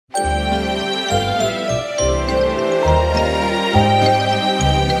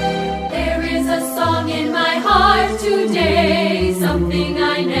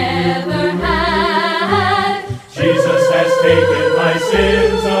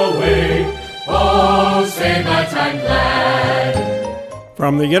away. Oh, say that I'm glad.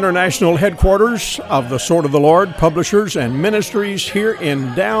 From the international headquarters of the Sword of the Lord Publishers and Ministries here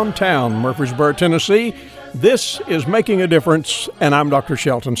in downtown Murfreesboro, Tennessee, this is Making a Difference, and I'm Dr.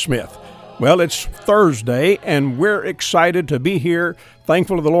 Shelton Smith. Well, it's Thursday, and we're excited to be here.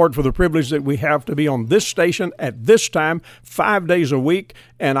 Thankful to the Lord for the privilege that we have to be on this station at this time, 5 days a week.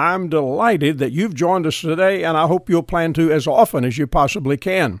 And I'm delighted that you've joined us today, and I hope you'll plan to as often as you possibly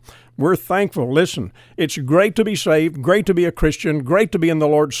can. We're thankful. Listen, it's great to be saved, great to be a Christian, great to be in the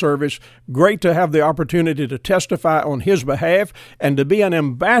Lord's service, great to have the opportunity to testify on His behalf and to be an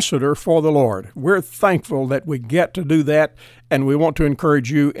ambassador for the Lord. We're thankful that we get to do that, and we want to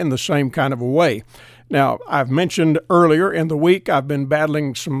encourage you in the same kind of a way. Now, I've mentioned earlier in the week I've been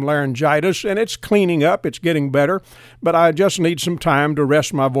battling some laryngitis, and it's cleaning up, it's getting better, but I just need some time to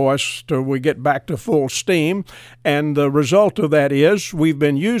rest my voice till we get back to full steam. And the result of that is we've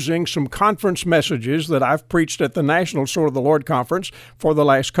been using some conference messages that I've preached at the National Sword of the Lord Conference for the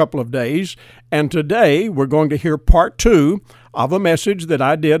last couple of days. And today we're going to hear part 2 of a message that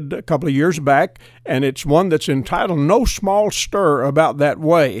I did a couple of years back, and it's one that's entitled No Small Stir About That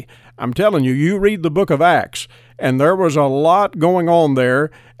Way. I'm telling you, you read the book of Acts, and there was a lot going on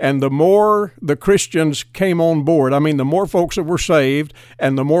there, and the more the Christians came on board, the more folks that were saved,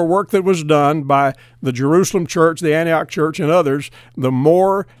 and the more work that was done by the Jerusalem church, the Antioch church, and others, the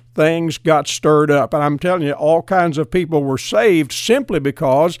more things got stirred up. And I'm telling you, all kinds of people were saved simply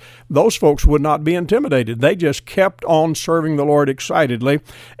because those folks would not be intimidated. They just kept on serving the Lord excitedly.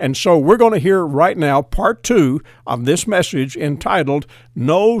 And so we're going to hear right now part 2 of this message entitled,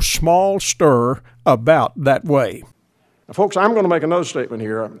 No Small Stir About That Way. Now, folks, I'm going to make another statement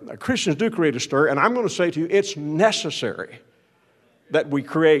here. Christians do create a stir, and I'm going to say to you, it's necessary that we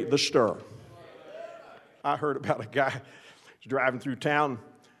create the stir. I heard about a guy who's driving through town,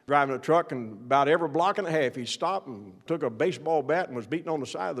 driving a truck, and about every block and a half he stopped and took a baseball bat and was beating on the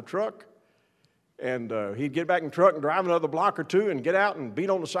side of the truck. And he'd get back in the truck and drive another block or two and get out and beat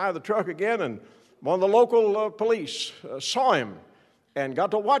on the side of the truck again. And one of the local police saw him and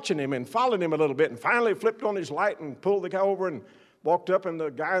got to watching him and followed him a little bit, and finally flipped on his light and pulled the guy over and walked up, and the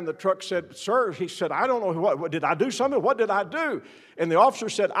guy in the truck said, "Sir," he said, "I don't know what did I do something? What did I do?" And the officer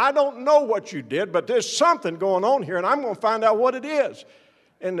said, "I don't know what you did, but there's something going on here, and I'm going to find out what it is."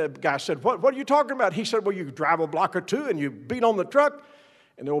 And the guy said, what are you talking about? He said, "Well, you drive a block or two and you beat on the truck."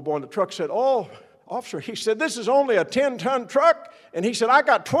 And the old boy in the truck said, "Oh, officer," he said, "this is only a 10-ton truck." And he said, "I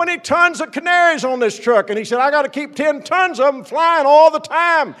got 20 tons of canaries on this truck." And he said, "I got to keep 10 tons of them flying all the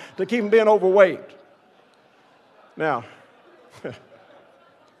time to keep them being overweight." Now,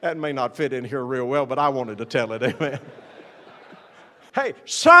 that may not fit in here real well, but I wanted to tell it, amen. Hey,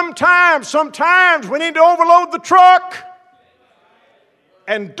 sometimes we need to overload the truck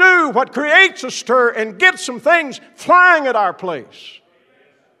and do what creates a stir and get some things flying at our place.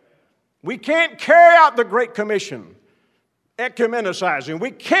 We can't carry out the Great Commission ecumenicizing.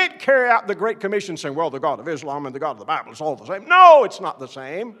 We can't carry out the Great Commission saying, well, the God of Islam and the God of the Bible is all the same. No, it's not the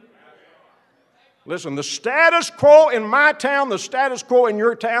same. Listen, the status quo in my town, the status quo in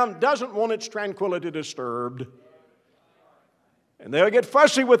your town doesn't want its tranquility disturbed. And they'll get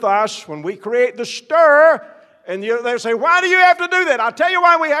fussy with us when we create the stir. And they'll say, "Why do you have to do that?" I'll tell you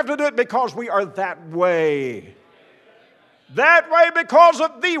why we have to do it, because we are that way. That way because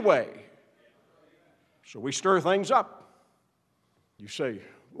of the way. So we stir things up. You say,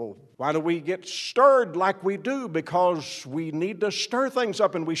 "Well, why do we get stirred like we do?" Because we need to stir things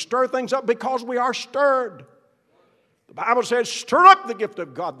up, and we stir things up because we are stirred. The Bible says, "Stir up the gift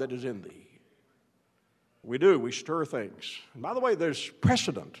of God that is in thee." We do. We stir things. And by the way, there's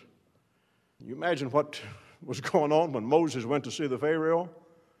precedent. You imagine what was going on when Moses went to see the Pharaoh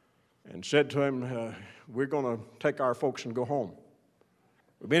and said to him, "We're going to take our folks and go home.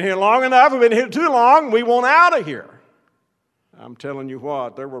 We've been here long enough. We've been here too long. We want out of here." I'm telling you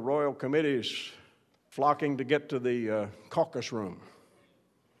what, there were royal committees flocking to get to the caucus room,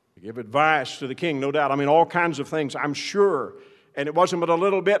 to give advice to the king, no doubt. All kinds of things, I'm sure. And it wasn't but a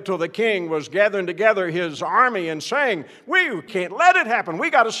little bit till the king was gathering together his army and saying, "We can't let it happen. We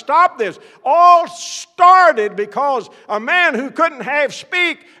got to stop this." All started because a man who couldn't half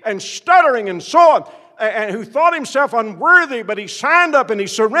speak and stuttering and so on, and who thought himself unworthy, but he signed up and he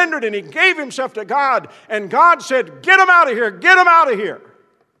surrendered and he gave himself to God. And God said, "Get him out of here. Get him out of here."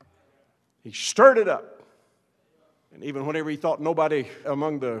 He stirred it up. And even whenever he thought nobody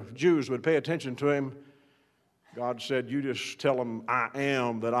among the Jews would pay attention to him, God said, "You just tell them, I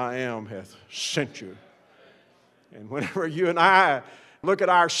am that I am hath sent you." And whenever you and I look at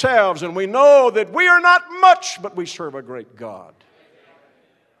ourselves and we know that we are not much, but we serve a great God.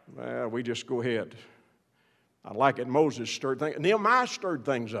 Well, we just go ahead. I like it. Moses stirred things. Nehemiah stirred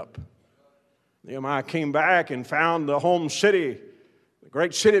things up. Nehemiah came back and found the home city, the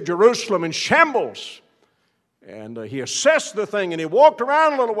great city of Jerusalem, in shambles. And he assessed the thing, and he walked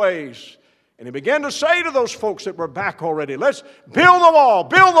around a little ways. And he began to say to those folks that were back already, let's build the wall,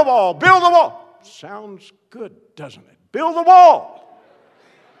 build the wall, build the wall. Sounds good, doesn't it? Build the wall.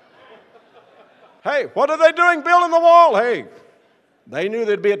 Hey, what are they doing building the wall? Hey, they knew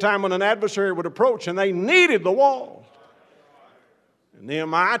there'd be a time when an adversary would approach, and they needed the wall. And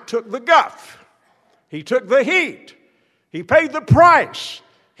Nehemiah took the guff. He took the heat. He paid the price.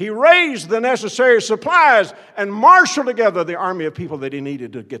 He raised the necessary supplies and marshaled together the army of people that he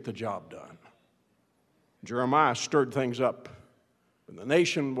needed to get the job done. Jeremiah stirred things up. And the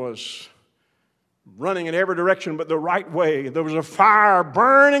nation was running in every direction but the right way. There was a fire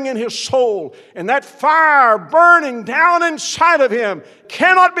burning in his soul. And that fire burning down inside of him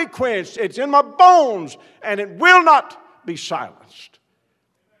cannot be quenched. It's in my bones, and it will not be silenced.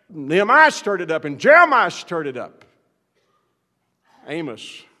 Nehemiah stirred it up, and Jeremiah stirred it up.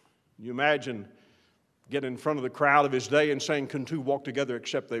 Amos, you imagine getting in front of the crowd of his day and saying, can two walk together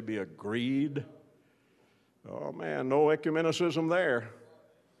except they be agreed? Oh man, no ecumenicism there.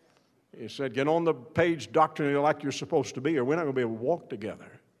 He said, get on the page doctrinally like you're supposed to be, or we're not going to be able to walk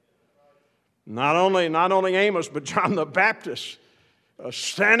together. Not only Amos, but John the Baptist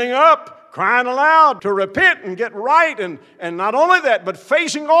standing up, crying aloud to repent and get right. And not only that, but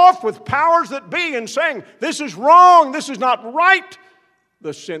facing off with powers that be and saying, this is wrong, this is not right,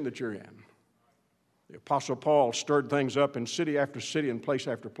 the sin that you're in. The Apostle Paul stirred things up in city after city and place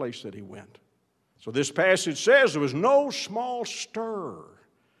after place that he went. So this passage says there was no small stir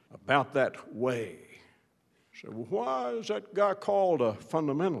about that way. So why is that guy called a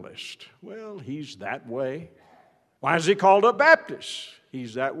fundamentalist? Well, he's that way. Why is he called a Baptist?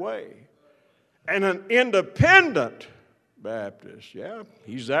 He's that way. And an independent Baptist, yeah,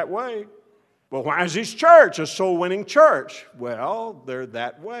 he's that way. Well, why is his church a soul-winning church? Well, they're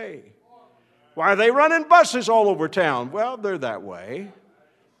that way. Why are they running buses all over town? Well, they're that way.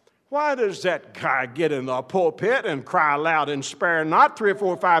 Why does that guy get in the pulpit and cry loud and spare not 3 or 4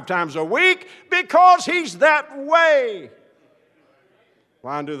 or 5 times a week? Because he's that way.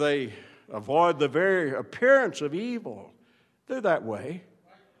 Why do they avoid the very appearance of evil? They're that way.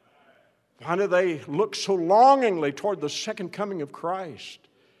 Why do they look so longingly toward the second coming of Christ?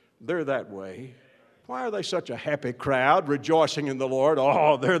 They're that way. Why are they such a happy crowd rejoicing in the Lord?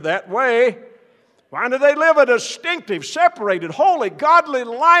 Oh, they're that way. Why do they live a distinctive, separated, holy, godly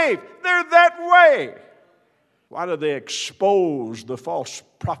life? They're that way. Why do they expose the false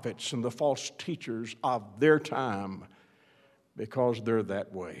prophets and the false teachers of their time? Because they're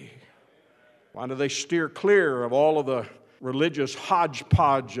that way. Why do they steer clear of all of the religious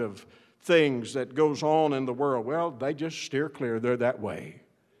hodgepodge of things that goes on in the world? Well, they just steer clear. They're that way.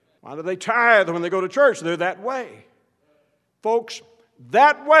 Why do they tithe when they go to church? They're that way. Folks,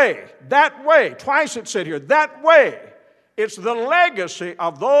 that way, twice it said here, that way. It's the legacy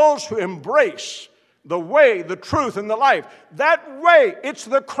of those who embrace the way, the truth, and the life. That way, it's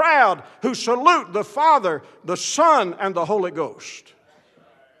the crowd who salute the Father, the Son, and the Holy Ghost.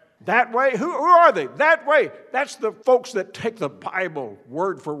 That way, who are they? That way, that's the folks that take the Bible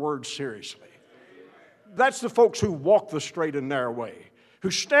word for word seriously. That's the folks who walk the straight and narrow way, who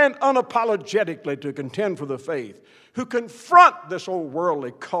stand unapologetically to contend for the faith, who confront this old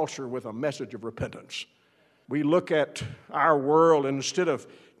worldly culture with a message of repentance. We look at our world, and instead of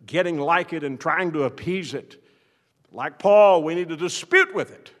getting like it and trying to appease it, like Paul, we need to dispute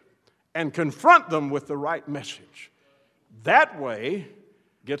with it and confront them with the right message. That way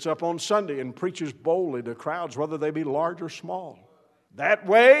gets up on Sunday and preaches boldly to crowds, whether they be large or small. That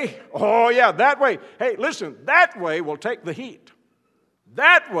way, oh yeah, that way. Hey, listen, that way will take the heat.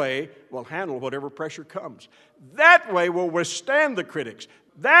 That way will handle whatever pressure comes. That way will withstand the critics.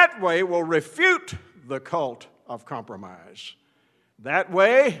 That way will refute the cult of compromise. That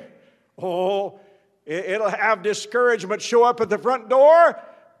way, it'll have discouragement show up at the front door,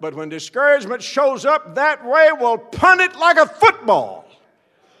 but when discouragement shows up, that way will punt it like a football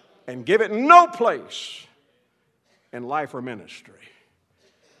and give it no place in life or ministry.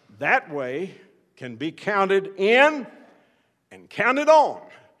 That way can be counted in and counted on,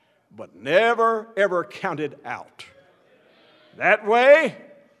 but never, ever counted out. That way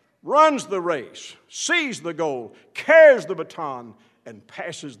runs the race, sees the goal, carries the baton, and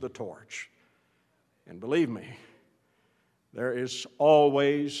passes the torch. And believe me, there is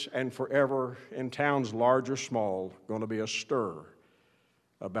always and forever in towns large or small going to be a stir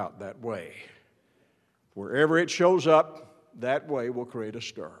about that way. Wherever it shows up, that way will create a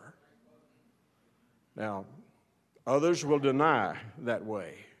stir. Now, others will deny that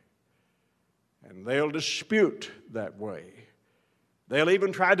way, and they'll dispute that way. They'll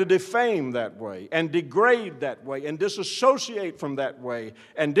even try to defame that way and degrade that way and disassociate from that way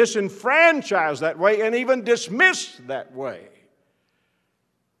and disenfranchise that way and even dismiss that way.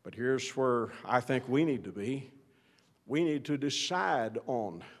 But here's where I think we need to be. We need to decide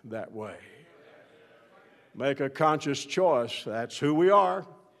on that way. Make a conscious choice. That's who we are.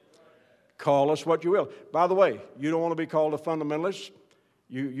 Call us what you will. By the way, you don't want to be called a fundamentalist.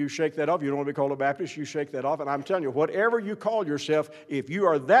 You shake that off. You don't want to be called a Baptist. You shake that off. And I'm telling you, whatever you call yourself, if you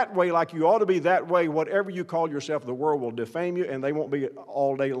are that way like you ought to be that way, whatever you call yourself, the world will defame you, and they won't be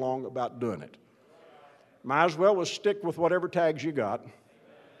all day long about doing it. Might as well stick with whatever tags you got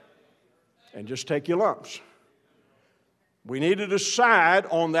and just take your lumps. We need to decide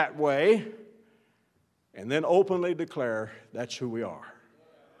on that way and then openly declare that's who we are.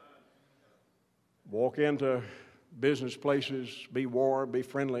 Walk into business places, be warm, be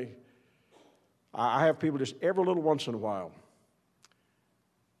friendly. I have people just every little once in a while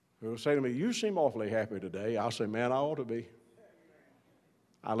who will say to me, "You seem awfully happy today." I'll say, "Man, I ought to be."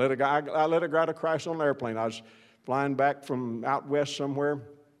 I led a guy to Christ on an airplane. I was flying back from out west somewhere,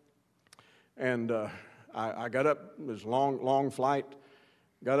 and I got up. It was a long flight.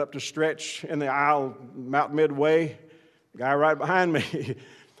 Got up to stretch in the aisle about midway. The guy right behind me,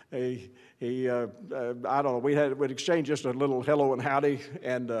 I don't know, we'd exchanged just a little hello and howdy,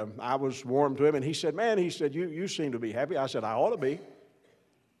 and I was warm to him, and he said, "Man," he said, you seem to be happy." I said, "I ought to be."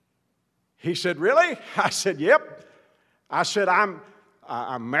 He said, "Really?" I said, "Yep." I said, I'm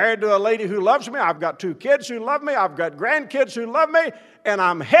married to a lady who loves me. I've got 2 kids who love me. I've got grandkids who love me, and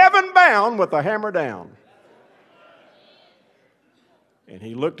I'm heaven bound with the hammer down. And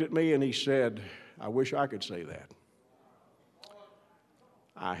he looked at me and he said, "I wish I could say that."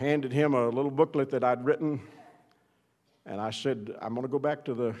 I handed him a little booklet that I'd written, and I said, "I'm going to go back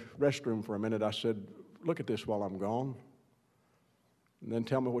to the restroom for a minute." I said, "Look at this while I'm gone, and then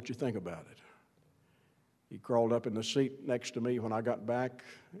tell me what you think about it." He crawled up in the seat next to me when I got back,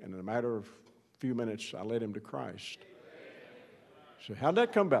 and in a matter of a few minutes, I led him to Christ. So how'd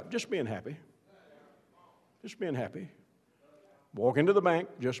that come about? Just being happy. Just being happy. Walk into the bank,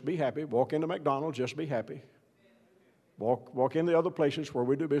 just be happy. Walk into McDonald's, just be happy. Walk into other places where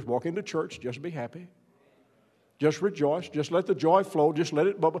we do business. Walk into church, just be happy. Just rejoice. Just let the joy flow. Just let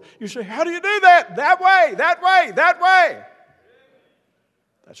it bubble. You say, "How do you do that?" That way, that way, that way.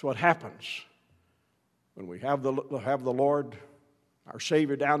 That's what happens when we have the Lord, our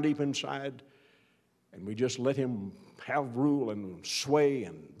Savior, down deep inside, and we just let Him have rule and sway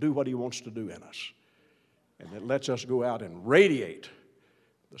and do what He wants to do in us. And it lets us go out and radiate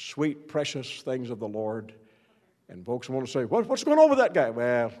the sweet, precious things of the Lord. And folks want to say, "What's going on with that guy?"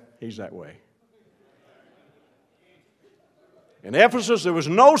 Well, he's that way. In Ephesus, there was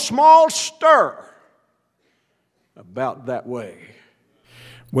no small stir about that way.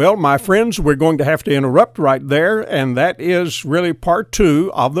 Well, my friends, we're going to have to interrupt right there, and that is really part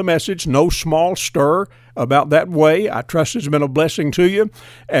 2 of the message, No Small Stir About That Way. I trust it's been a blessing to you,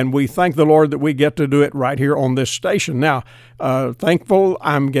 and we thank the Lord that we get to do it right here on this station. Now, thankful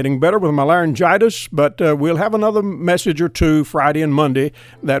I'm getting better with my laryngitis, but we'll have another message or 2 Friday and Monday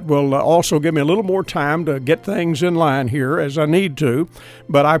that will also give me a little more time to get things in line here as I need to.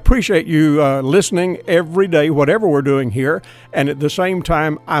 But I appreciate you listening every day, whatever we're doing here, and at the same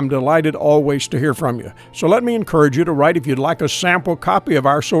time, I'm delighted always to hear from you. So let me encourage you to write. If you'd like a sample copy of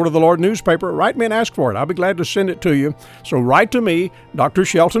our Sword of the Lord newspaper, write me and ask for it. I'll be glad to send it to you. So write to me, Dr.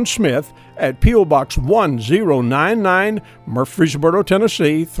 Shelton Smith, at P.O. Box 1099, Murfreesboro,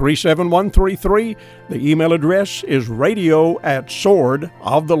 Tennessee, 37133. The email address is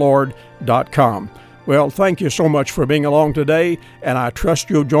radio@swordoftheLord.com. Well, thank you so much for being along today, and I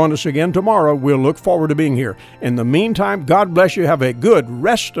trust you'll join us again tomorrow. We'll look forward to being here. In the meantime, God bless you. Have a good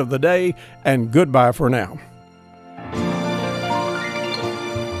rest of the day, and goodbye for now.